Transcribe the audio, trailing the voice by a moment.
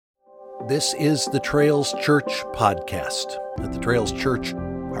This is the Trails Church podcast. At the Trails Church,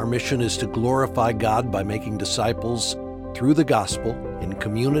 our mission is to glorify God by making disciples through the gospel in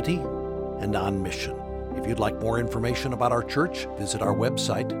community and on mission. If you'd like more information about our church, visit our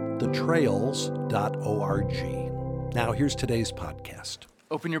website, thetrails.org. Now, here's today's podcast.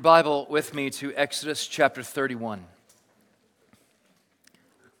 Open your Bible with me to Exodus chapter 31.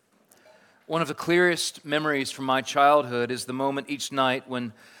 One of the clearest memories from my childhood is the moment each night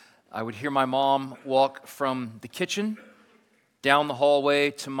when I would hear my mom walk from the kitchen down the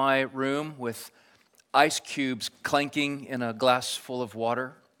hallway to my room with ice cubes clanking in a glass full of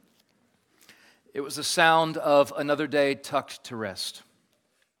water. It was the sound of another day tucked to rest.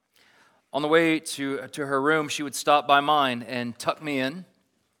 On the way to her room, she would stop by mine and tuck me in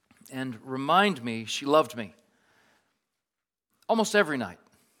and remind me she loved me. Almost every night.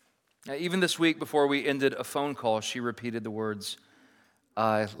 Now, even this week before we ended a phone call, she repeated the words,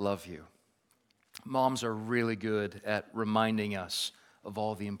 "I love you." Moms are really good at reminding us of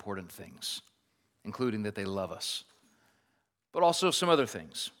all the important things, including that they love us. But also some other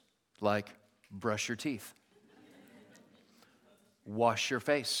things, like brush your teeth, wash your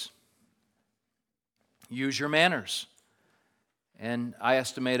face, use your manners. And I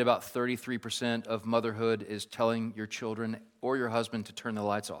estimate about 33% of motherhood is telling your children or your husband to turn the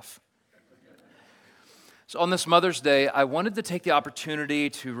lights off. So on this Mother's Day, I wanted to take the opportunity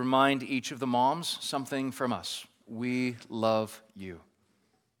to remind each of the moms something from us. We love you.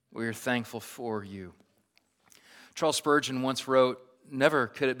 We are thankful for you. Charles Spurgeon once wrote, "Never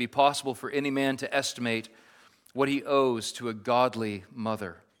could it be possible for any man to estimate what he owes to a godly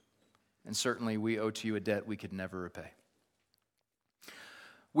mother. And certainly we owe to you a debt we could never repay."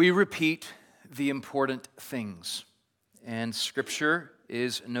 We repeat the important things, and Scripture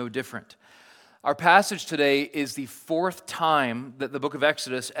is no different. Our passage today is the fourth time that the book of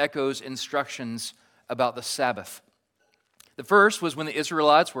Exodus echoes instructions about the Sabbath. The first was when the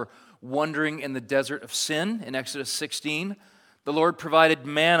Israelites were wandering in the desert of sin in Exodus 16. The Lord provided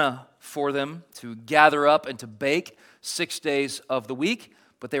manna for them to gather up and to bake 6 days of the week,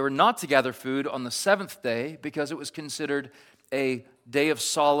 but they were not to gather food on the seventh day because it was considered a day of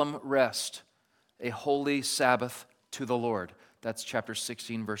solemn rest, a holy Sabbath to the Lord. That's chapter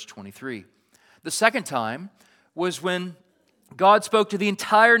 16, verse 23. The second time was when God spoke to the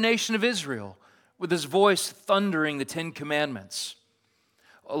entire nation of Israel with his voice thundering the Ten Commandments.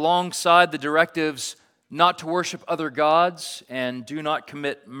 Alongside the directives not to worship other gods and do not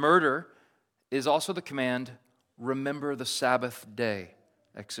commit murder is also the command, remember the Sabbath day.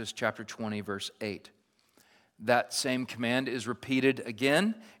 Exodus chapter 20, verse 8. That same command is repeated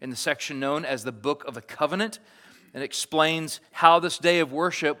again in the section known as the Book of the Covenant, and explains how this day of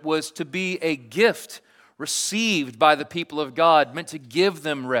worship was to be a gift received by the people of God, meant to give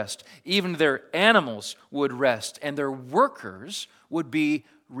them rest. Even their animals would rest, and their workers would be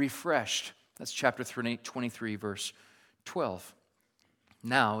refreshed. That's chapter 23, verse 12.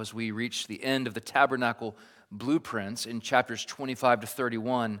 Now, as we reach the end of the tabernacle blueprints in chapters 25 to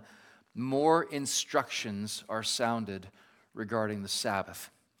 31, more instructions are sounded regarding the Sabbath.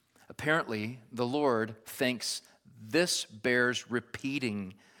 Apparently, the Lord thinks this bears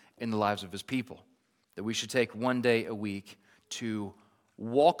repeating in the lives of his people, that we should take 1 day a week to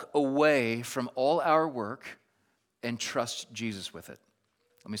walk away from all our work and trust Jesus with it.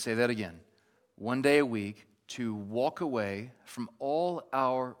 Let me say that again. 1 day a week to walk away from all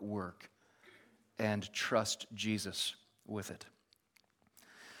our work and trust Jesus with it.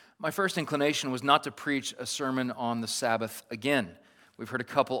 My first inclination was not to preach a sermon on the Sabbath again. We've heard a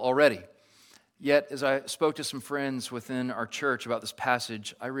couple already. Yet, as I spoke to some friends within our church about this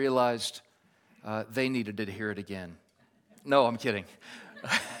passage, I realized they needed to hear it again. No, I'm kidding.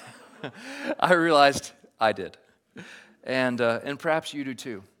 I realized I did. And perhaps you do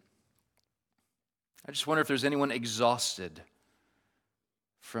too. I just wonder if there's anyone exhausted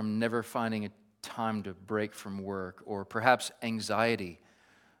from never finding a time to break from work, or perhaps anxiety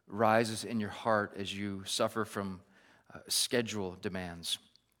rises in your heart as you suffer from schedule demands.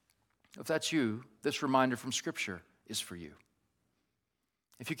 If that's you, this reminder from Scripture is for you.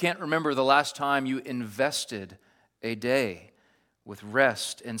 If you can't remember the last time you invested a day with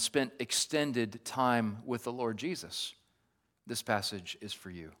rest and spent extended time with the Lord Jesus, this passage is for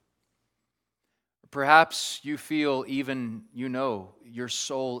you. Perhaps you feel your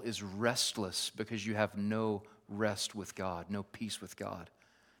soul is restless because you have no rest with God, no peace with God.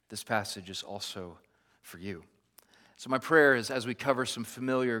 This passage is also for you. So my prayer is, as we cover some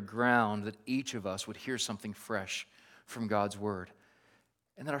familiar ground, that each of us would hear something fresh from God's Word,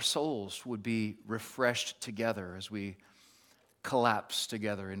 and that our souls would be refreshed together as we collapse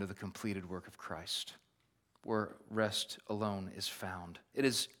together into the completed work of Christ, where rest alone is found. It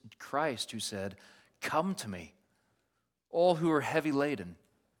is Christ who said, "Come to me, all who are heavy laden,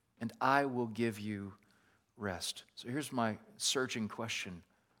 and I will give you rest." So here's my searching question.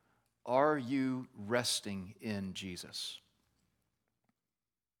 Are you resting in Jesus?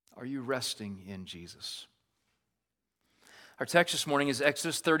 Are you resting in Jesus? Our text this morning is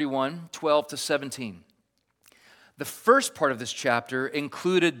Exodus 31, 12 to 17. The first part of this chapter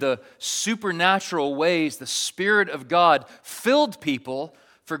included the supernatural ways the Spirit of God filled people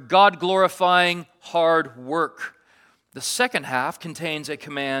for God-glorifying hard work. The second half contains a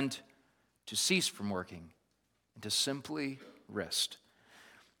command to cease from working and to simply rest.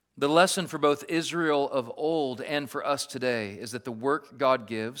 The lesson for both Israel of old and for us today is that the work God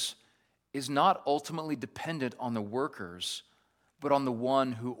gives is not ultimately dependent on the workers, but on the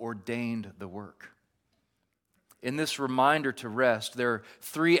one who ordained the work. In this reminder to rest, there are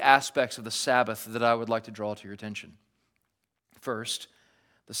three aspects of the Sabbath that I would like to draw to your attention. First,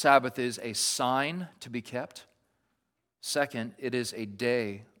 the Sabbath is a sign to be kept. Second, it is a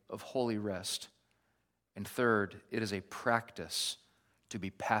day of holy rest. And third, it is a practice to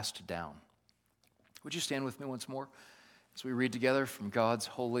be passed down. Would you stand with me once more as we read together from God's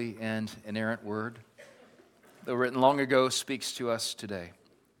holy and inerrant word, though written long ago, speaks to us today.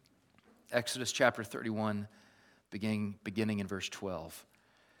 Exodus chapter 31, beginning in verse 12.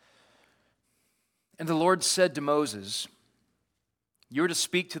 And the Lord said to Moses, "You are to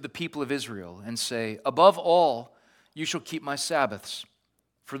speak to the people of Israel and say, 'Above all, you shall keep my Sabbaths,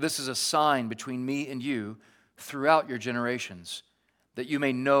 for this is a sign between me and you throughout your generations, that you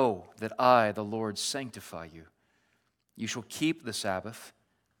may know that I, the Lord, sanctify you. You shall keep the Sabbath,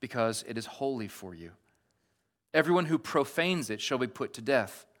 because it is holy for you. Everyone who profanes it shall be put to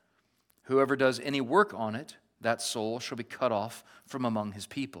death. Whoever does any work on it, that soul shall be cut off from among his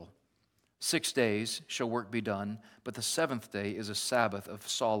people. 6 days shall work be done, but the seventh day is a Sabbath of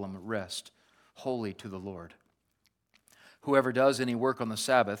solemn rest, holy to the Lord. Whoever does any work on the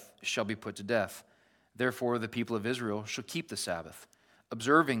Sabbath shall be put to death. Therefore the people of Israel shall keep the Sabbath,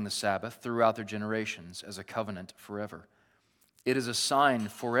 observing the Sabbath throughout their generations as a covenant forever. It is a sign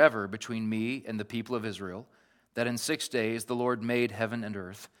forever between me and the people of Israel, that in 6 days the Lord made heaven and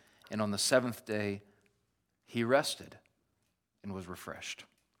earth, and on the seventh day he rested and was refreshed."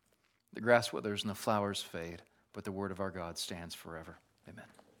 The grass withers and the flowers fade, but the word of our God stands forever. Amen.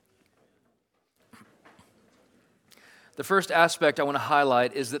 The first aspect I want to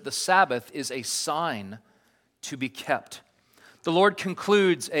highlight is that the Sabbath is a sign to be kept. The Lord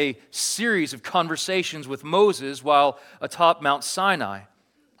concludes a series of conversations with Moses while atop Mount Sinai.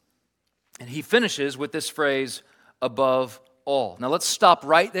 And he finishes with this phrase, "above all." Now let's stop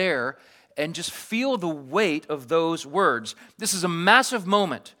right there and just feel the weight of those words. This is a massive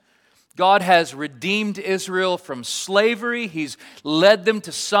moment. God has redeemed Israel from slavery. He's led them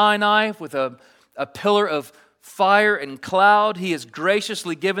to Sinai with a pillar of fire and cloud. He has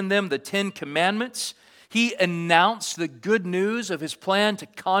graciously given them the 10 Commandments. He announced the good news of his plan to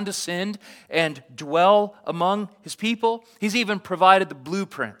condescend and dwell among his people. He's even provided the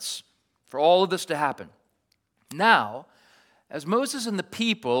blueprints for all of this to happen. Now, as Moses and the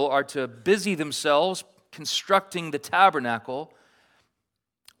people are to busy themselves constructing the tabernacle,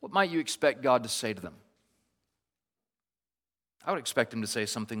 what might you expect God to say to them? I would expect him to say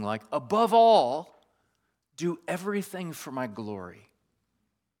something like, "Above all, do everything for my glory."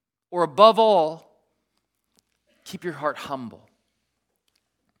 Or above all, keep your heart humble.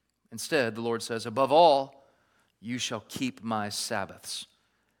 Instead, the Lord says, "Above all, you shall keep my Sabbaths."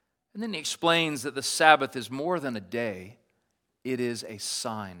 And then he explains that the Sabbath is more than a day, it is a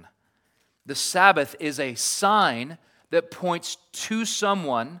sign. The Sabbath is a sign that points to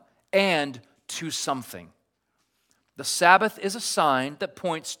someone and to something. The Sabbath is a sign that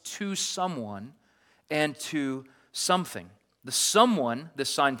points to someone and to something. The someone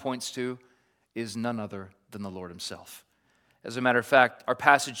this sign points to is none other than the Lord himself. As a matter of fact, our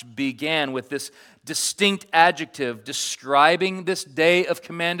passage began with this distinct adjective describing this day of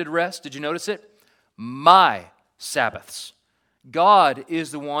commanded rest. Did you notice it? My Sabbaths. God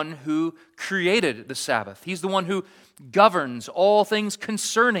is the one who created the Sabbath. He's the one who governs all things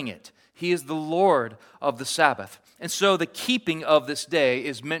concerning it. He is the Lord of the Sabbath. And so the keeping of this day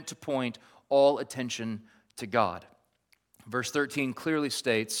is meant to point all attention to God. Verse 13 clearly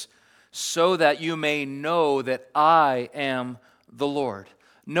states, "So that you may know that I am the Lord."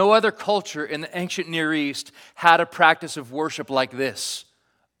 No other culture in the ancient Near East had a practice of worship like this.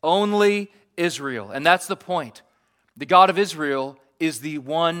 Only Israel. And that's the point. The God of Israel is the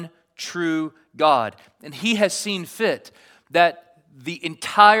one true God. And he has seen fit that the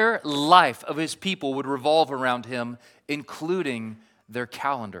entire life of his people would revolve around him, including their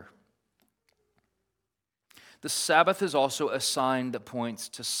calendar. The Sabbath is also a sign that points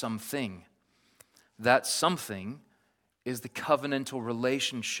to something. That something is the covenantal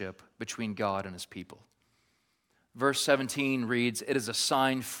relationship between God and his people. Verse 17 reads, "It is a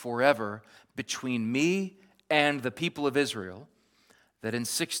sign forever between me and the people of Israel, that in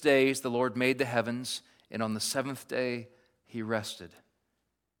 6 days the Lord made the heavens, and on the seventh day he rested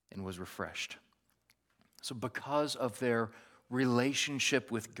and was refreshed." So because of their relationship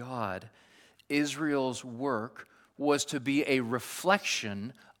with God, Israel's work was to be a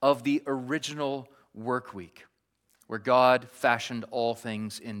reflection of the original work week, where God fashioned all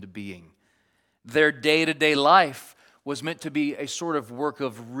things into being. Their day-to-day life was meant to be a sort of work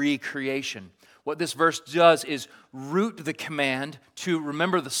of recreation. What this verse does is root the command to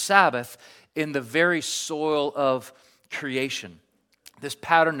remember the Sabbath in the very soil of creation. This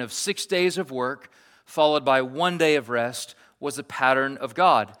pattern of 6 days of work followed by 1 day of rest was the pattern of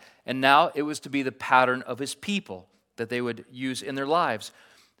God. And now it was to be the pattern of his people that they would use in their lives.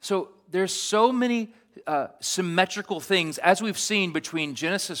 So there's so many symmetrical things, as we've seen between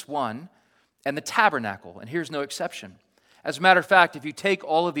Genesis 1 and the tabernacle, and here's no exception. As a matter of fact, if you take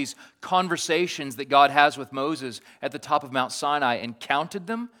all of these conversations that God has with Moses at the top of Mount Sinai and counted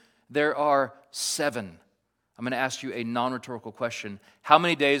them, there are 7. I'm going to ask you a non-rhetorical question. How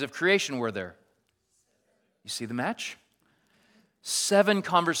many days of creation were there? You see the match? 7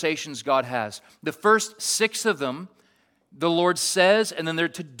 conversations God has. The first 6 of them, the Lord says, and then they're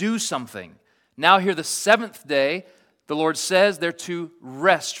to do something. Now here, the 7th day, the Lord says they're to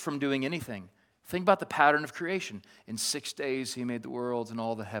rest from doing anything. Think about the pattern of creation. In 6 days he made the worlds and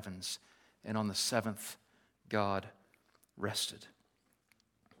all the heavens, and on the 7th God rested.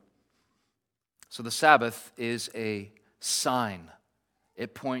 So the Sabbath is a sign.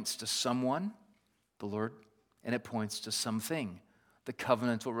 It points to someone, the Lord, and it points to something, the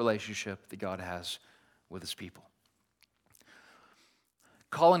covenantal relationship that God has with his people.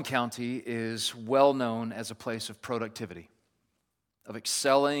 Collin County is well known as a place of productivity, of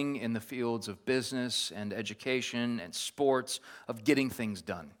excelling in the fields of business and education and sports, of getting things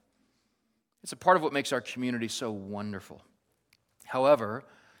done. It's a part of what makes our community so wonderful. However,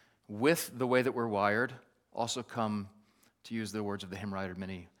 with the way that we're wired, also come, to use the words of the hymn writer,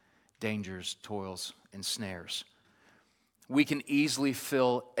 many dangers, toils, and snares. We can easily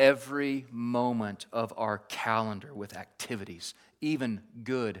fill every moment of our calendar with activities, even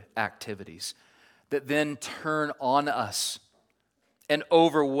good activities, that then turn on us and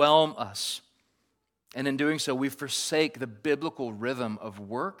overwhelm us. And in doing so, we forsake the biblical rhythm of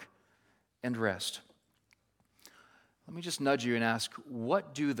work and rest. Let me just nudge you and ask,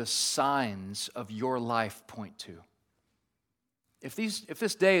 what do the signs of your life point to? If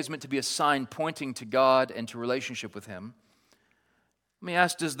this day is meant to be a sign pointing to God and to relationship with him, let me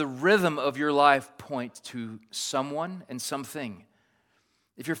ask, does the rhythm of your life point to someone and something?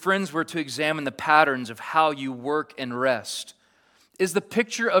 If your friends were to examine the patterns of how you work and rest, is the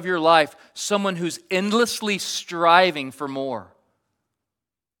picture of your life someone who's endlessly striving for more?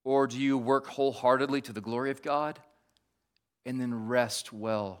 Or do you work wholeheartedly to the glory of God and then rest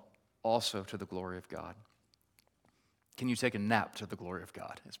well also to the glory of God? Can you take a nap to the glory of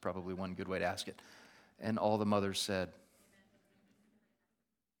God? It's probably one good way to ask it. And all the mothers said,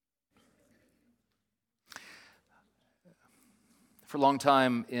 for a long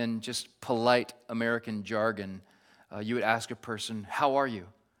time, in just polite American jargon, you would ask a person, "How are you?"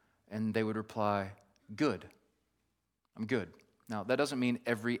 And they would reply, "Good. I'm good." Now, that doesn't mean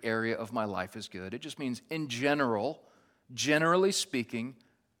every area of my life is good. It just means in general, generally speaking,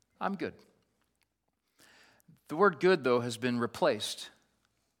 I'm good. The word good, though, has been replaced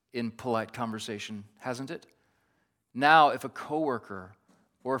in polite conversation, hasn't it? Now, if a coworker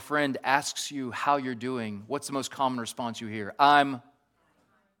or a friend asks you how you're doing, what's the most common response you hear?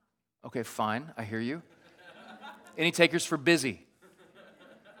 Okay, fine, I hear you. Any takers for busy?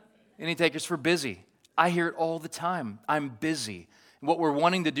 Any takers for busy? I hear it all the time. I'm busy. What we're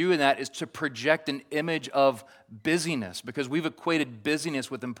wanting to do in that is to project an image of busyness because we've equated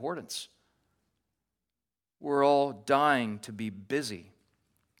busyness with importance. We're all dying to be busy.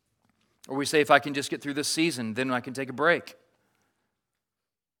 Or we say, if I can just get through this season, then I can take a break.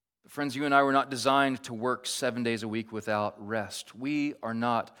 But friends, you and I were not designed to work 7 days a week without rest. We are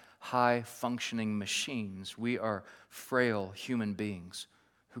not high-functioning machines. We are frail human beings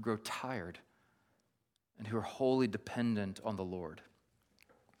who grow tired and who are wholly dependent on the Lord.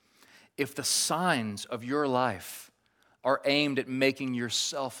 If the signs of your life are aimed at making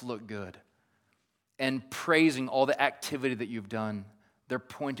yourself look good and praising all the activity that you've done, they're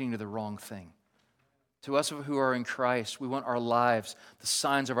pointing to the wrong thing. To us who are in Christ, we want our lives, the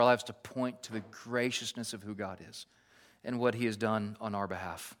signs of our lives, to point to the graciousness of who God is and what He has done on our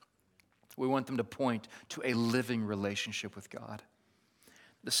behalf. We want them to point to a living relationship with God.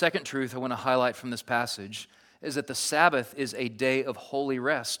 The second truth I want to highlight from this passage is that the Sabbath is a day of holy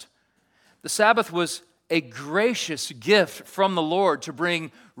rest. The Sabbath was a gracious gift from the Lord to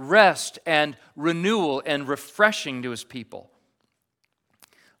bring rest and renewal and refreshing to His people.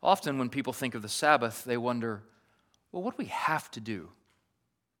 Often when people think of the Sabbath, they wonder, well, what do we have to do?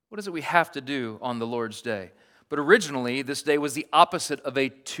 What is it we have to do on the Lord's day? But originally, this day was the opposite of a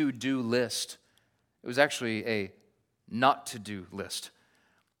to-do list. It was actually a not-to-do list.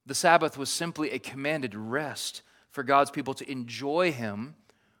 The Sabbath was simply a commanded rest for God's people to enjoy Him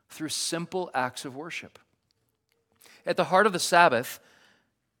through simple acts of worship. At the heart of the Sabbath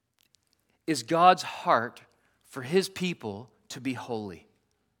is God's heart for His people to be holy.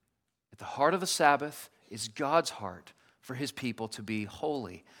 At the heart of the Sabbath is God's heart for His people to be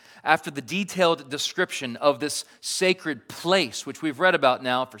holy. After the detailed description of this sacred place, which we've read about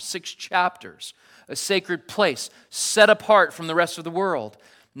now for 6 chapters, a sacred place set apart from the rest of the world,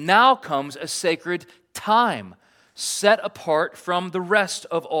 now comes a sacred time set apart from the rest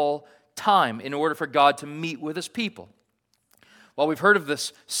of all time in order for God to meet with His people. While we've heard of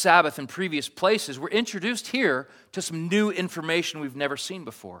this Sabbath in previous places, we're introduced here to some new information we've never seen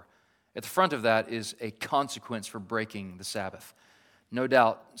before. At the front of that is a consequence for breaking the Sabbath. No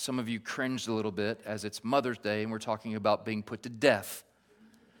doubt some of you cringed a little bit as it's Mother's Day and we're talking about being put to death.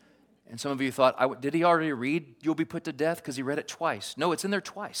 And some of you thought, did he already read you'll be put to death? Because he read it twice. No, it's in there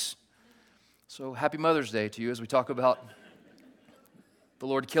twice. So happy Mother's Day to you as we talk about the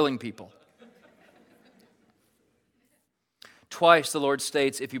Lord killing people. Twice the Lord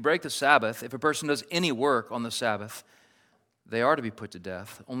states, if you break the Sabbath, if a person does any work on the Sabbath, they are to be put to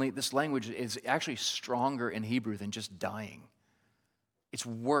death. Only this language is actually stronger in Hebrew than just dying. It's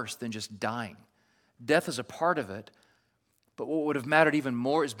worse than just dying. Death is a part of it, but what would have mattered even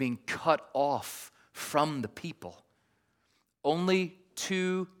more is being cut off from the people. Only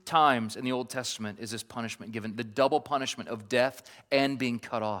 2 times in the Old Testament is this punishment given, the double punishment of death and being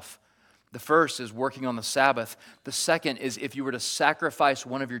cut off. The first is working on the Sabbath. The second is if you were to sacrifice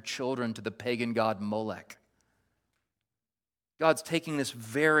one of your children to the pagan god Molech. God's taking this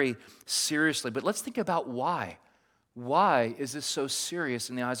very seriously, but let's think about why. Why is this so serious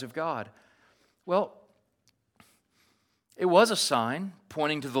in the eyes of God? Well, it was a sign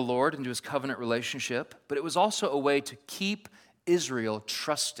pointing to the Lord and to His covenant relationship, but it was also a way to keep Israel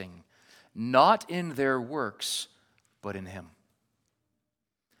trusting, not in their works, but in Him.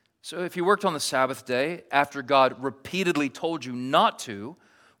 So if you worked on the Sabbath day after God repeatedly told you not to,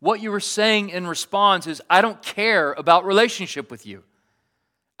 what you were saying in response is, I don't care about relationship with you.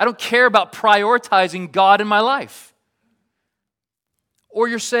 I don't care about prioritizing God in my life. Or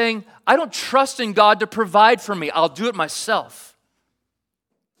you're saying, I don't trust in God to provide for me. I'll do it myself.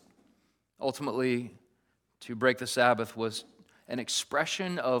 Ultimately, to break the Sabbath was an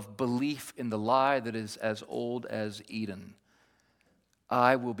expression of belief in the lie that is as old as Eden.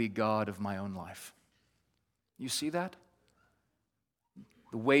 I will be God of my own life. You see that?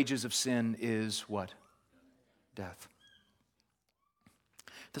 The wages of sin is what? Death.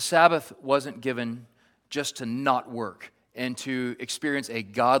 The Sabbath wasn't given just to not work and to experience a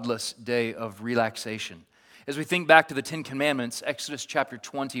godless day of relaxation. As we think back to the 10 Commandments, Exodus chapter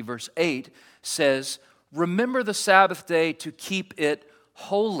 20, verse 8 says, remember the Sabbath day to keep it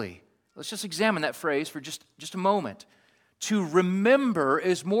holy. Let's just examine that phrase for just a moment. To remember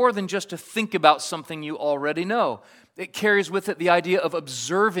is more than just to think about something you already know. It carries with it the idea of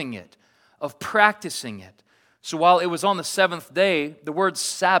observing it, of practicing it. So while it was on the 7th day, the word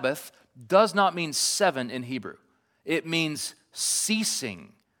Sabbath does not mean 7 in Hebrew. It means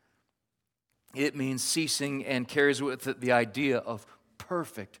ceasing. It means ceasing and carries with it the idea of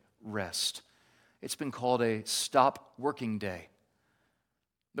perfect rest. It's been called a stop working day.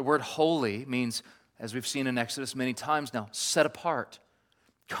 The word holy means, as we've seen in Exodus many times now, set apart,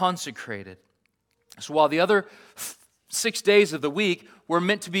 consecrated. So while the other 6 days of the week were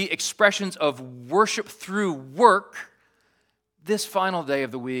meant to be expressions of worship through work, this final day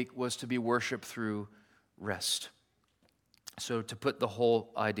of the week was to be worship through rest. So to put the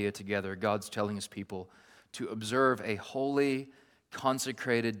whole idea together, God's telling His people to observe a holy,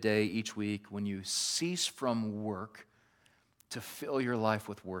 consecrated day each week when you cease from work to fill your life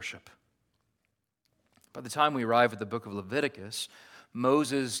with worship. By the time we arrive at the book of Leviticus,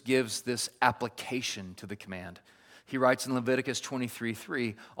 Moses gives this application to the command. He writes in Leviticus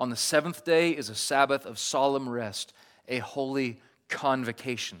 23:3, "On the seventh day is a Sabbath of solemn rest, a holy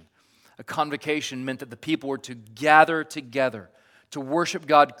convocation." A convocation meant that the people were to gather together to worship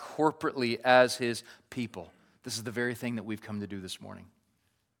God corporately as His people. This is the very thing that we've come to do this morning.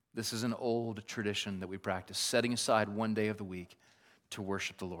 This is an old tradition that we practice, setting aside one day of the week to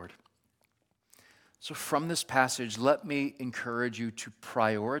worship the Lord. So from this passage, let me encourage you to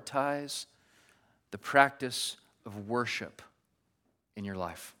prioritize the practice of worship in your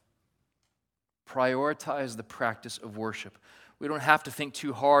life. Prioritize the practice of worship. We don't have to think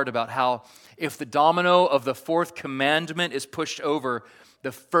too hard about how, if the domino of the fourth commandment is pushed over,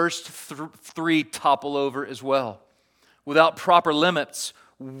 the first three topple over as well. Without proper limits,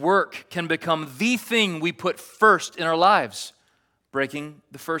 work can become the thing we put first in our lives, breaking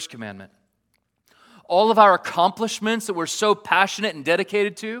the first commandment. All of our accomplishments that we're so passionate and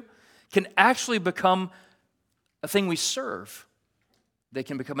dedicated to can actually become a thing we serve. They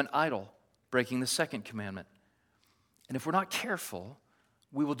can become an idol, breaking the second commandment. And if we're not careful,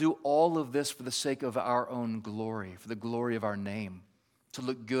 we will do all of this for the sake of our own glory, for the glory of our name, to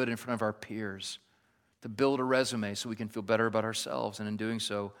look good in front of our peers, to build a resume so we can feel better about ourselves, and in doing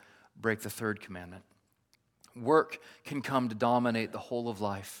so, break the third commandment. Work can come to dominate the whole of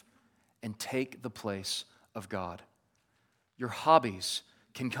life and take the place of God. Your hobbies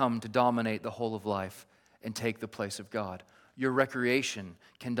can come to dominate the whole of life and take the place of God. Your recreation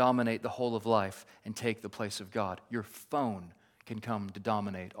can dominate the whole of life and take the place of God. Your phone can come to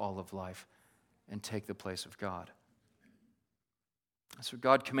dominate all of life and take the place of God. So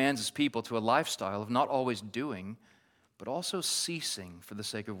God commands His people to a lifestyle of not always doing, but also ceasing for the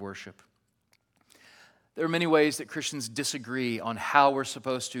sake of worship. There are many ways that Christians disagree on how we're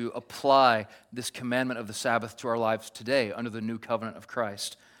supposed to apply this commandment of the Sabbath to our lives today under the new covenant of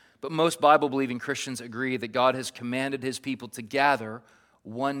Christ. But most Bible-believing Christians agree that God has commanded His people to gather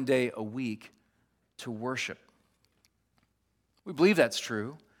one day a week to worship. We believe that's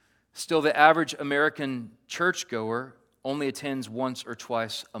true. Still, the average American churchgoer only attends once or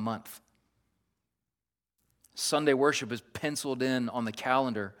twice a month. Sunday worship is penciled in on the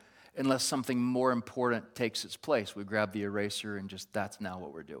calendar unless something more important takes its place. We grab the eraser and just, that's now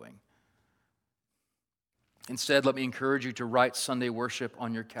what we're doing. Instead, let me encourage you to write Sunday worship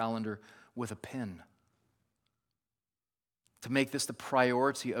on your calendar with a pen. To make this the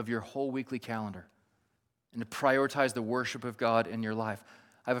priority of your whole weekly calendar and to prioritize the worship of God in your life.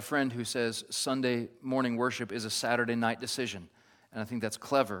 I have a friend who says Sunday morning worship is a Saturday night decision, and I think that's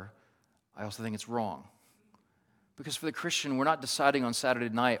clever. I also think it's wrong. Because for the Christian, we're not deciding on Saturday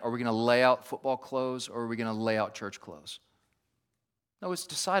night, are we going to lay out football clothes or are we going to lay out church clothes? No, it's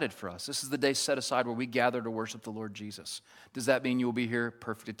decided for us. This is the day set aside where we gather to worship the Lord Jesus. Does that mean you will be here,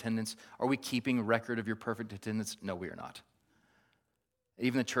 perfect attendance? Are we keeping record of your perfect attendance? No, we are not.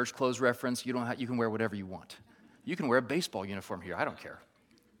 Even the church clothes reference, you can wear whatever you want. You can wear a baseball uniform here. I don't care.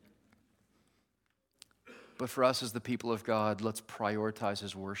 But for us as the people of God, let's prioritize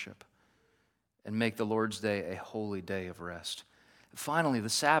His worship and make the Lord's Day a holy day of rest. Finally, the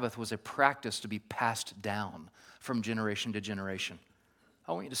Sabbath was a practice to be passed down from generation to generation.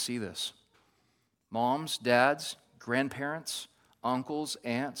 I want you to see this. Moms, dads, grandparents, uncles,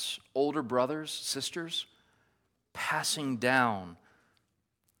 aunts, older brothers, sisters, passing down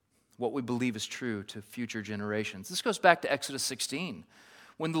what we believe is true to future generations. This goes back to Exodus 16,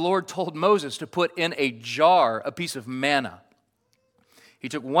 when the Lord told Moses to put in a jar a piece of manna. He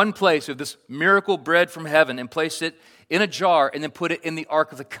took one place of this miracle bread from heaven and placed it in a jar and then put it in the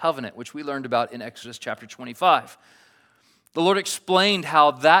Ark of the Covenant, which we learned about in Exodus chapter 25. The Lord explained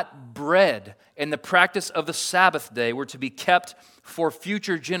how that bread and the practice of the Sabbath day were to be kept for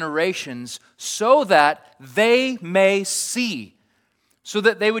future generations so that they may see, so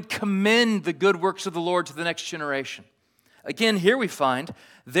that they would commend the good works of the Lord to the next generation. Again, here we find,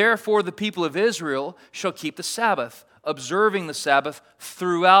 therefore the people of Israel shall keep the Sabbath, observing the Sabbath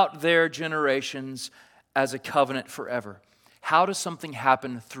throughout their generations as a covenant forever. How does something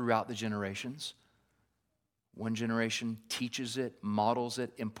happen throughout the generations? One generation teaches it, models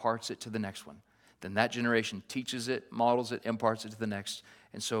it, imparts it to the next one. Then that generation teaches it, models it, imparts it to the next,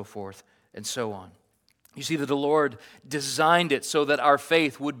 and so forth and so on. You see that the Lord designed it so that our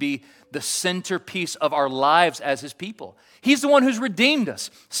faith would be the centerpiece of our lives as His people. He's the one who's redeemed us,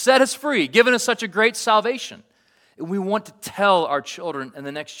 set us free, given us such a great salvation. And we want to tell our children and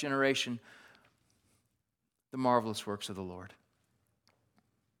the next generation the marvelous works of the Lord.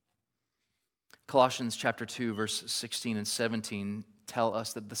 Colossians chapter 2, verse 16 and 17 tell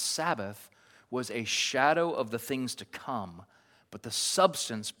us that the Sabbath was a shadow of the things to come, but the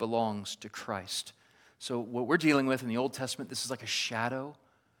substance belongs to Christ. So what we're dealing with in the Old Testament, this is like a shadow.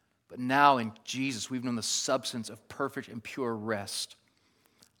 But now in Jesus, we've known the substance of perfect and pure rest.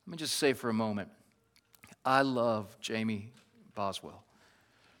 Let me just say for a moment, I love Jamie Boswell.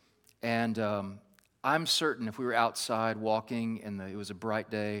 And I'm certain if we were outside walking and it was a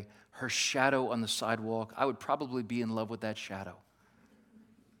bright day, her shadow on the sidewalk, I would probably be in love with that shadow.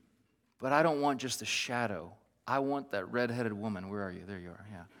 But I don't want just a shadow. I want that redheaded woman. Where are you? There you are,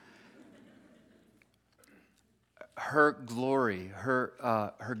 yeah. Her glory,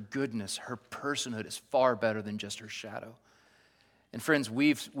 her goodness, her personhood is far better than just her shadow. And friends,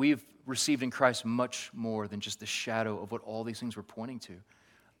 we've received in Christ much more than just the shadow of what all these things were pointing to.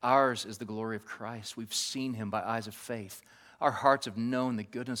 Ours is the glory of Christ. We've seen him by eyes of faith. Our hearts have known the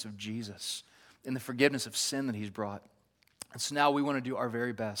goodness of Jesus and the forgiveness of sin that he's brought. And so now we want to do our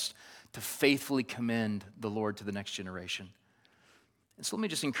very best to faithfully commend the Lord to the next generation. And so let me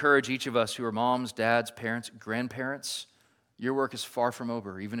just encourage each of us who are moms, dads, parents, grandparents. Your work is far from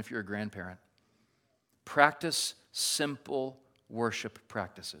over, even if you're a grandparent. Practice simple worship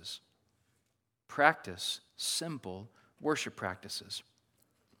practices. Practice simple worship practices.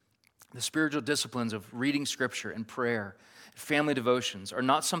 The spiritual disciplines of reading Scripture and prayer, family devotions are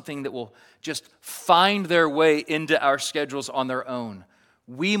not something that will just find their way into our schedules on their own.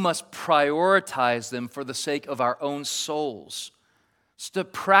 We must prioritize them for the sake of our own souls. To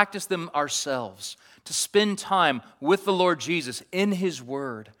practice them ourselves, to spend time with the Lord Jesus in His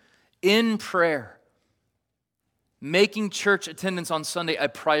Word, in prayer, making church attendance on Sunday a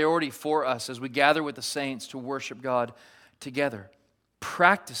priority for us as we gather with the saints to worship God together.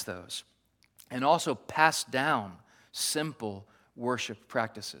 Practice those and also pass down simple worship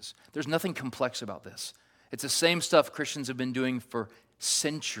practices. There's nothing complex about this. It's the same stuff Christians have been doing for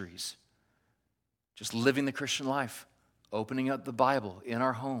centuries. Just living the Christian life. Opening up the Bible in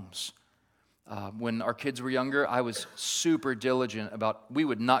our homes. When our kids were younger, I was super diligent about, we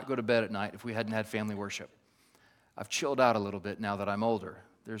would not go to bed at night if we hadn't had family worship. I've chilled out a little bit now that I'm older.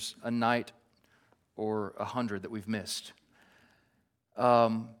 There's a night or 100 that we've missed.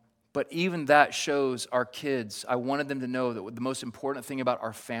 But even that shows our kids, I wanted them to know that the most important thing about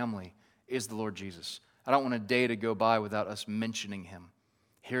our family is the Lord Jesus. I don't want a day to go by without us mentioning Him.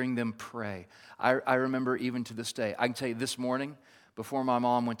 Hearing them pray. I remember even to this day, I can tell you this morning, before my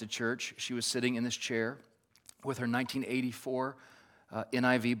mom went to church, she was sitting in this chair with her 1984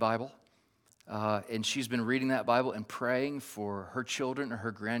 NIV Bible, and she's been reading that Bible and praying for her children or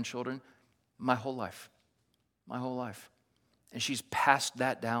her grandchildren my whole life. And she's passed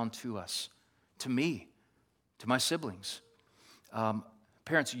that down to us, to me, to my siblings.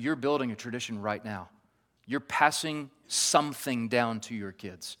 Parents, you're building a tradition right now. You're passing something down to your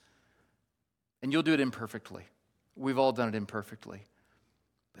kids. And you'll do it imperfectly. We've all done it imperfectly.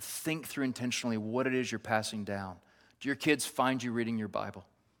 But think through intentionally what it is you're passing down. Do your kids find you reading your Bible?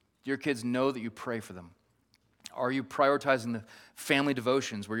 Do your kids know that you pray for them? Are you prioritizing the family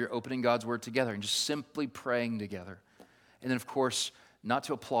devotions where you're opening God's Word together and just simply praying together? And then, of course, not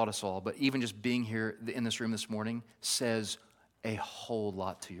to applaud us all, but even just being here in this room this morning says a whole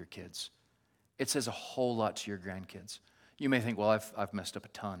lot to your kids. It says a whole lot to your grandkids. You may think, well, I've messed up a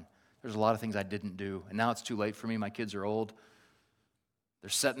ton. There's a lot of things I didn't do, and now it's too late for me. My kids are old. They're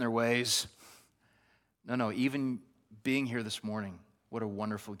set in their ways. No, even being here this morning, what a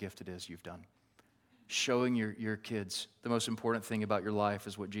wonderful gift it is you've done. Showing your kids the most important thing about your life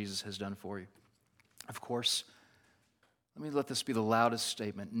is what Jesus has done for you. Of course, let this be the loudest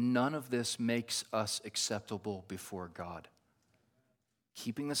statement. None of this makes us acceptable before God.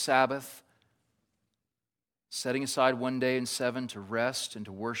 Keeping the Sabbath, setting aside one day in 7 to rest and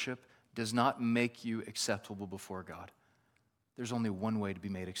to worship does not make you acceptable before God. There's only one way to be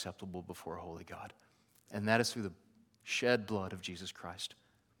made acceptable before a holy God, and that is through the shed blood of Jesus Christ.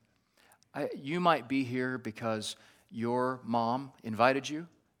 You might be here because your mom invited you,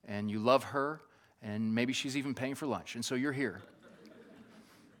 and you love her, and maybe she's even paying for lunch, and so you're here.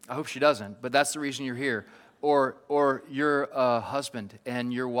 I hope she doesn't, but that's the reason you're here. Or you're a husband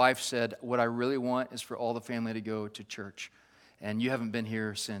and your wife said, what I really want is for all the family to go to church. And you haven't been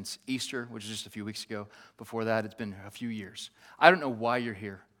here since Easter, which is just a few weeks ago. Before that, it's been a few years. I don't know why you're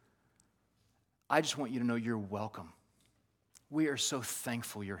here. I just want you to know you're welcome. We are so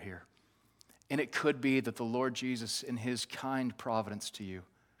thankful you're here. And it could be that the Lord Jesus, in His kind providence to you,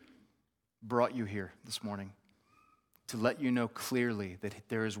 brought you here this morning to let you know clearly that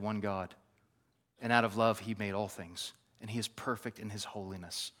there is one God. And out of love, He made all things. And He is perfect in His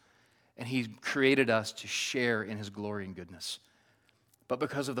holiness. And He created us to share in His glory and goodness. But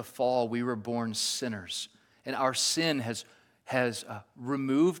because of the fall, we were born sinners. And our sin has has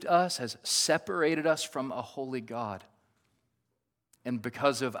removed us, has separated us from a holy God. And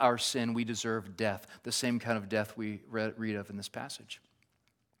because of our sin, we deserve death, the same kind of death we read of in this passage.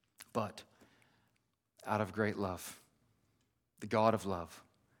 But out of great love, the God of love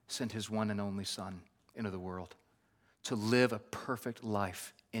sent his one and only Son into the world to live a perfect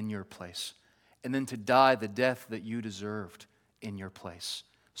life in your place, and then to die the death that you deserved in your place,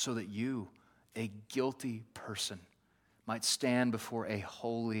 so that you, a guilty person, might stand before a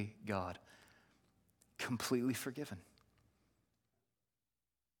holy God, completely forgiven.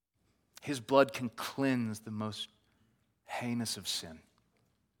 His blood can cleanse the most heinous of sin.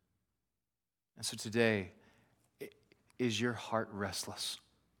 And so today, is your heart restless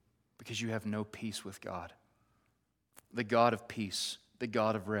because you have no peace with God? The God of peace, the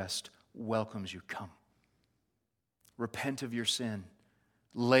God of rest, welcomes you. Come. Repent of your sin.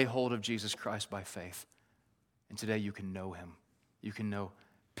 Lay hold of Jesus Christ by faith. And today you can know him. You can know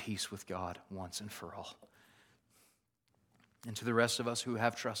peace with God once and for all. And to the rest of us who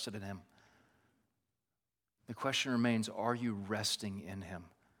have trusted in him, the question remains, are you resting in him?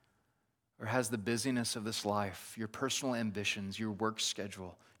 Or has the busyness of this life, your personal ambitions, your work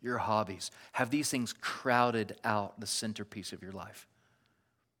schedule, your hobbies, have these things crowded out the centerpiece of your life?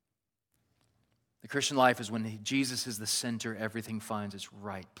 The Christian life is when Jesus is the center, everything finds its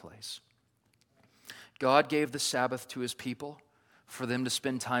right place. God gave the Sabbath to his people for them to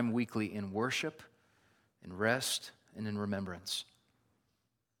spend time weekly in worship, in rest, and in remembrance.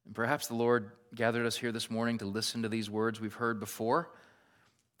 And perhaps the Lord gathered us here this morning to listen to these words we've heard before,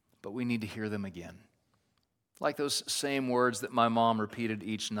 but we need to hear them again. Like those same words that my mom repeated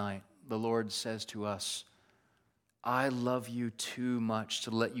each night, the Lord says to us, I love you too much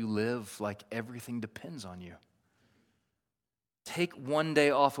to let you live like everything depends on you. Take one day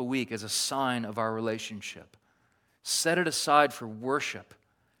off a week as a sign of our relationship. Set it aside for worship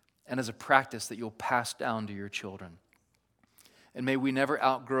and as a practice that you'll pass down to your children. And may we never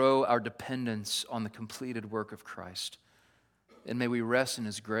outgrow our dependence on the completed work of Christ. And may we rest in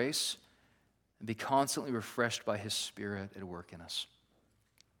his grace and be constantly refreshed by his Spirit at work in us.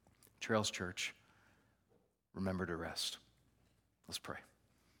 Trails Church, remember to rest. Let's pray.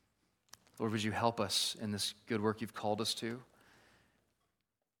 Lord, would you help us in this good work you've called us to?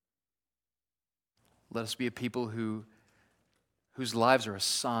 Let us be a people whose lives are a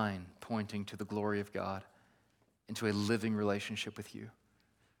sign pointing to the glory of God, into a living relationship with you.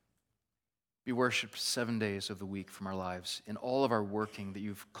 Be worshiped 7 days of the week from our lives in all of our working that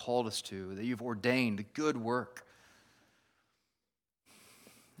you've called us to, that you've ordained, good work.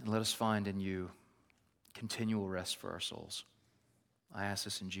 And let us find in you continual rest for our souls. I ask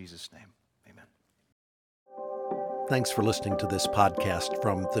this in Jesus' name. Amen. Thanks for listening to this podcast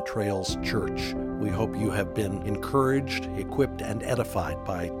from The Trails Church. We hope you have been encouraged, equipped, and edified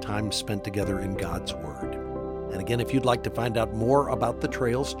by time spent together in God's Word. And again, if you'd like to find out more about The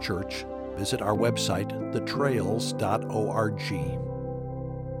Trails Church, visit our website, thetrails.org.